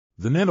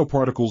The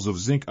nanoparticles of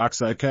zinc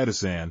oxide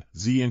Chitosan,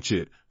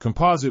 Zinc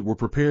composite were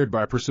prepared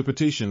by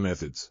precipitation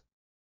methods.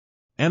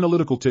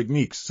 Analytical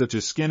techniques such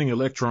as scanning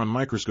electron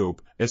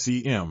microscope,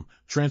 SEM,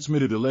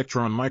 transmitted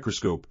electron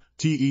microscope,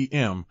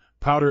 TEM,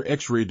 powder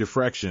X-ray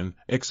diffraction,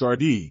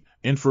 XRD,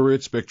 infrared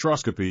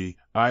spectroscopy,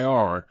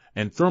 IR,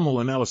 and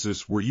thermal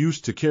analysis were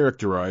used to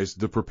characterize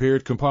the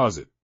prepared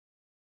composite.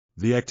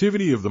 The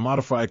activity of the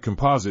modified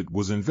composite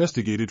was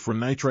investigated for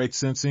nitrite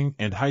sensing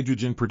and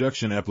hydrogen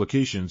production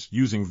applications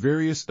using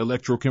various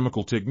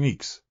electrochemical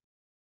techniques.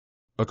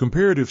 A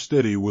comparative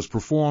study was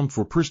performed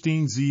for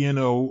pristine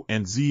ZNO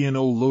and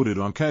ZNO loaded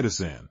on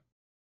Chitosan.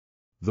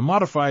 The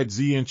modified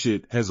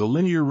Zinc has a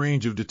linear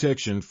range of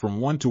detection from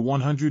 1 to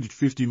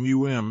 150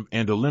 μm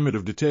and a limit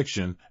of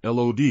detection,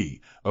 LOD,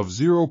 of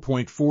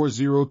 0.402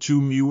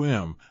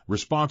 μm,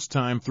 response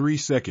time 3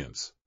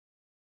 seconds.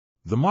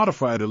 The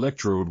modified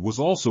electrode was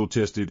also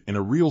tested in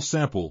a real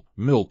sample,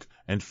 milk,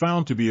 and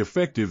found to be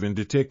effective in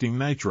detecting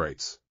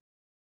nitrites.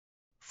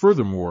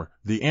 Furthermore,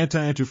 the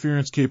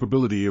anti-interference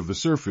capability of the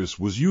surface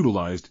was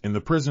utilized in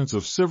the presence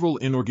of several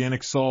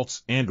inorganic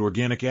salts and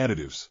organic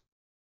additives.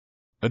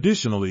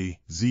 Additionally,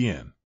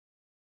 ZN.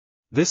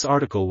 This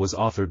article was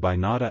authored by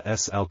Hoda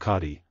S.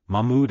 Al-Kadhi,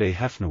 Mahmoud A.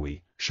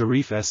 Hefnawy,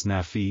 Sherif S.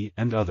 Nafee,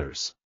 and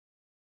others.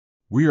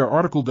 We are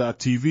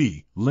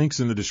RTCLTV,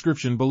 links in the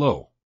description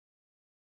below.